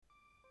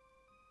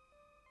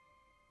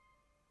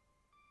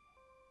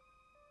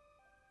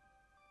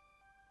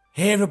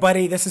Hey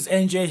everybody, this is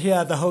NJ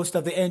here, the host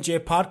of the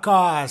NJ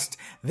podcast.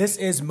 This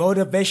is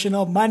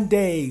Motivational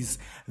Mondays.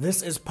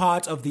 This is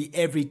part of the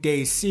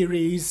Everyday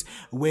series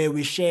where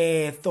we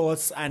share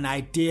thoughts and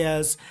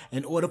ideas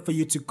in order for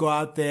you to go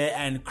out there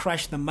and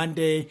crush the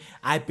Monday.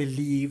 I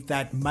believe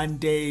that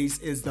Mondays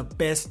is the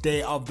best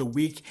day of the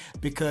week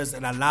because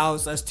it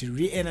allows us to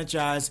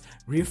re-energize,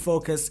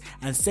 refocus,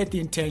 and set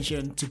the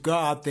intention to go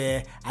out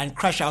there and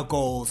crush our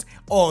goals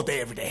all day,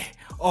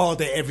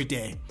 every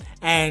day.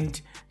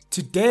 And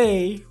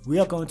today, we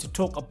are going to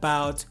talk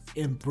about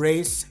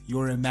embrace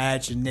your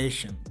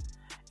imagination.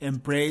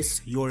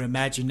 Embrace your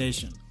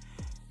imagination.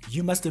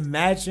 You must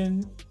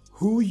imagine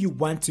who you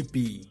want to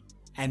be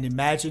and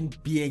imagine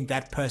being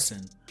that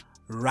person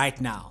right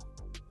now.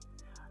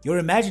 Your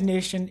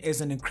imagination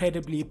is an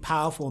incredibly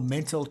powerful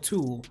mental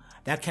tool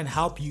that can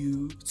help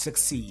you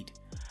succeed.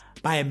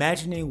 By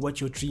imagining what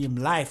your dream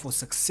life or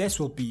success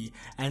will be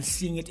and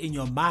seeing it in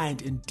your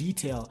mind in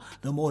detail,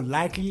 the more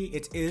likely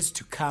it is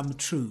to come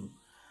true.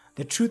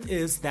 The truth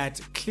is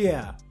that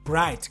clear,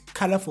 bright,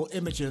 colorful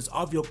images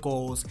of your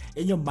goals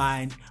in your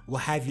mind will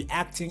have you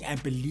acting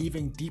and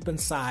believing deep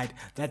inside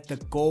that the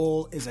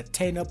goal is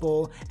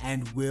attainable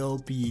and will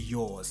be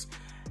yours.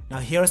 Now,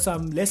 here are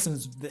some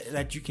lessons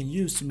that you can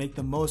use to make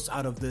the most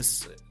out of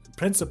this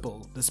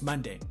principle this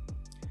Monday.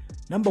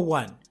 Number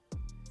 1,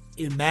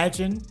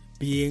 imagine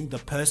being the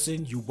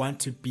person you want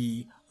to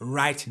be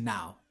right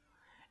now.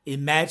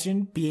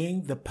 Imagine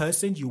being the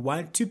person you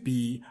want to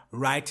be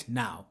right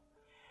now.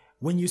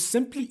 When you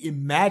simply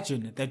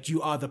imagine that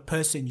you are the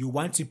person you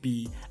want to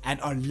be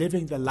and are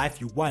living the life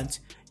you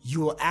want,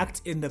 you will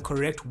act in the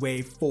correct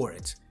way for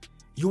it.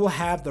 You will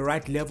have the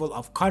right level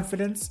of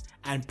confidence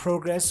and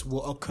progress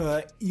will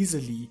occur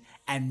easily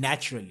and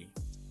naturally.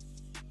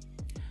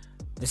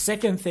 The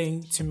second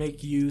thing to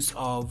make use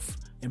of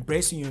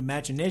embracing your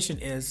imagination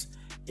is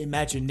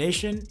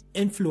imagination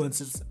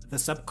influences the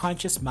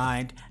subconscious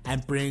mind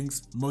and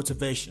brings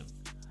motivation.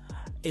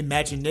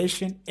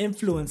 Imagination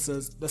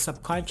influences the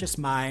subconscious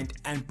mind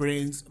and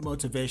brings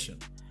motivation.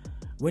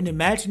 When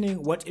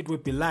imagining what it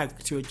would be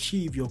like to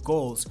achieve your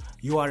goals,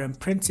 you are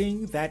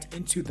imprinting that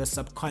into the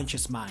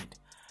subconscious mind.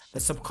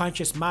 The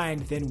subconscious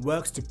mind then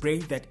works to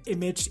bring that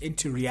image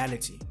into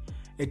reality.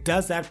 It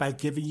does that by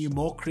giving you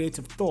more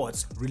creative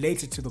thoughts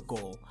related to the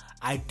goal,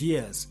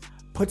 ideas,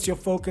 puts your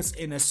focus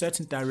in a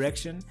certain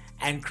direction,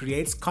 and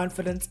creates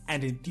confidence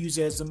and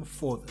enthusiasm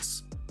for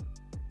this.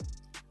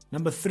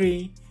 Number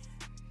 3,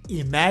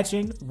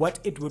 imagine what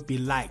it would be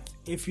like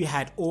if you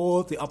had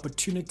all the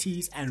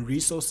opportunities and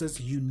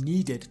resources you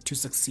needed to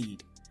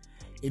succeed.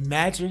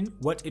 Imagine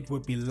what it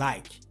would be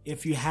like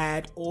if you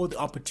had all the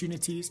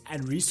opportunities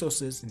and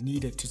resources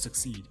needed to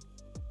succeed.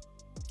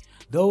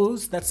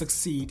 Those that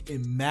succeed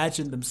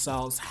imagine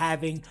themselves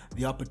having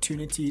the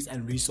opportunities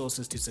and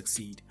resources to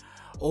succeed.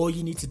 All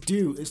you need to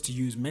do is to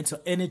use mental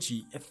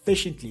energy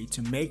efficiently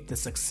to make the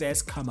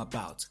success come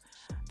about.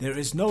 There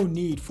is no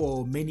need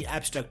for many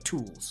abstract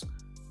tools.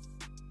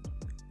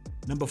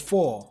 Number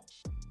 4,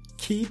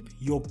 keep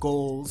your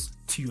goals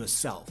to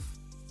yourself.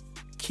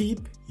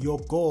 Keep your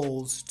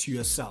goals to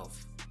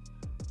yourself.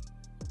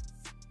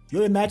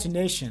 Your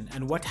imagination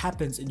and what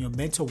happens in your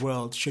mental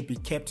world should be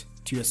kept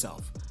to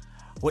yourself.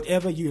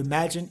 Whatever you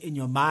imagine in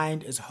your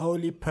mind is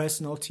wholly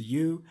personal to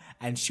you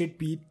and should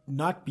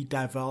not be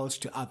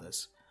divulged to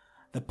others.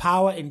 The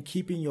power in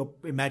keeping your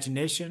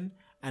imagination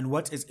and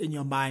what is in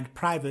your mind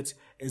private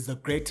is the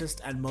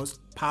greatest and most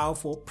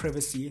powerful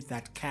privacy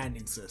that can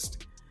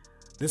exist.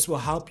 This will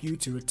help you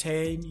to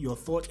retain your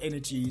thought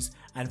energies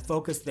and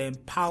focus them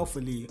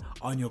powerfully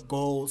on your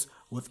goals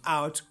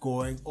without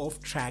going off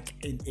track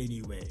in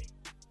any way.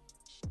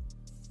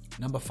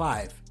 Number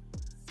 5,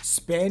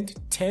 spend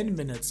 10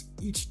 minutes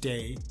each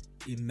day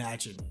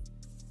imagining.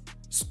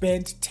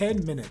 Spend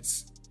 10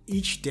 minutes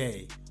each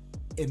day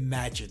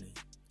imagining.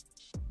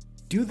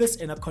 Do this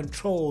in a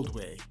controlled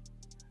way.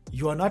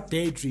 You are not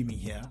daydreaming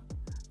here.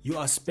 You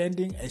are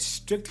spending a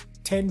strict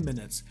 10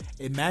 minutes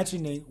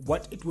imagining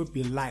what it would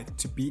be like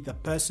to be the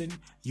person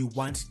you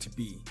want to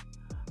be.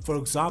 For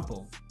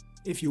example,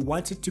 if you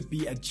wanted to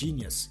be a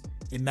genius,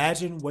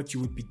 imagine what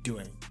you would be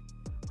doing.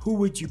 Who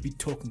would you be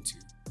talking to?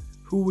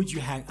 Who would you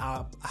hang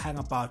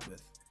about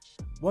with?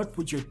 What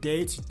would your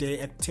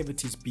day-to-day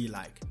activities be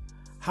like?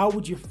 How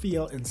would you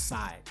feel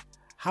inside?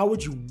 How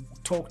would you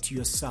talk to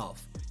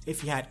yourself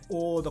if you had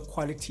all the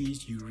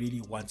qualities you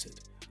really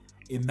wanted?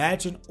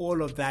 Imagine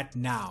all of that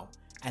now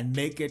and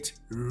make it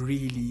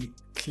really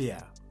clear.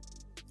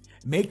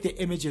 Make the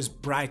images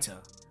brighter,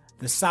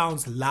 the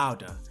sounds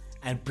louder,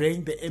 and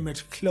bring the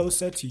image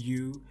closer to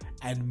you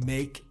and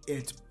make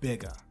it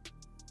bigger.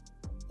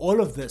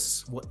 All of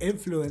this will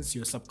influence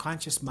your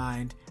subconscious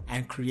mind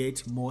and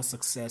create more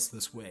success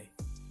this way.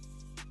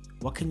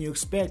 What can you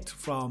expect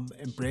from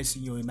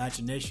embracing your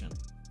imagination?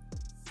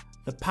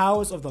 The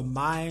powers of the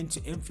mind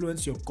to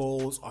influence your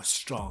goals are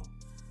strong.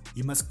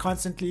 You must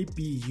constantly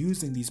be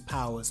using these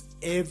powers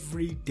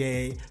every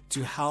day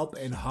to help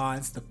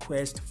enhance the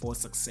quest for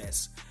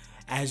success.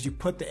 As you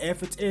put the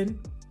effort in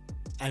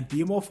and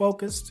be more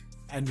focused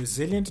and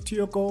resilient to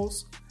your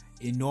goals,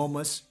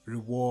 enormous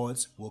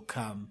rewards will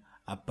come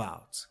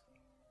about.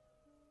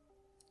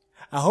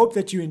 I hope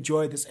that you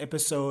enjoyed this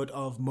episode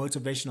of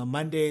Motivational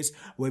Mondays,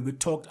 where we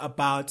talked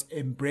about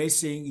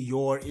embracing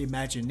your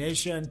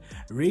imagination.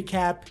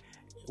 Recap: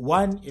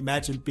 1,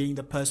 imagine being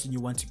the person you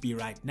want to be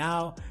right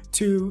now.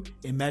 2,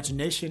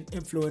 imagination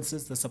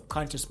influences the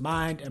subconscious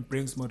mind and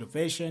brings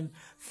motivation.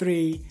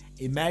 3,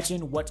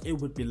 imagine what it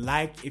would be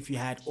like if you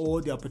had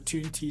all the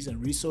opportunities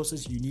and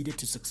resources you needed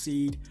to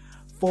succeed.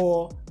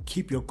 4,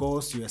 keep your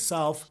goals to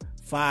yourself.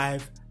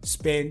 5,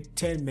 spend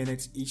 10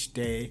 minutes each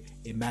day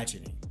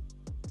imagining.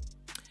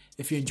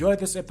 If you enjoyed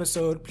this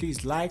episode,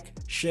 please like,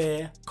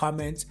 share,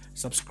 comment,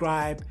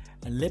 subscribe,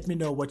 and let me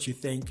know what you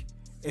think.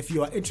 If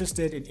you are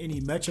interested in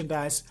any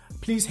merchandise,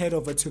 please head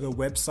over to the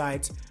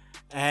website,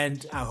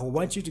 and I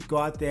want you to go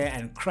out there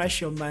and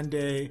crush your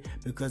Monday,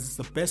 because it's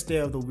the best day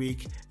of the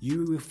week.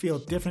 You will feel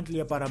differently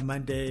about a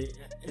Monday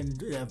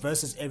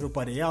versus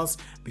everybody else.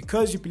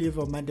 Because you believe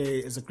a Monday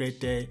is a great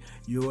day,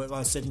 you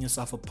are setting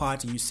yourself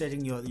apart, and you're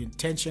setting your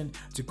intention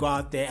to go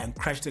out there and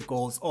crush the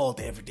goals all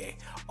day, every day.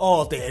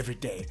 All day, every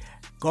day.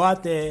 Go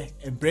out there,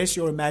 embrace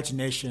your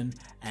imagination,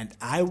 and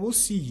I will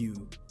see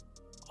you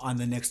on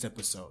the next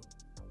episode.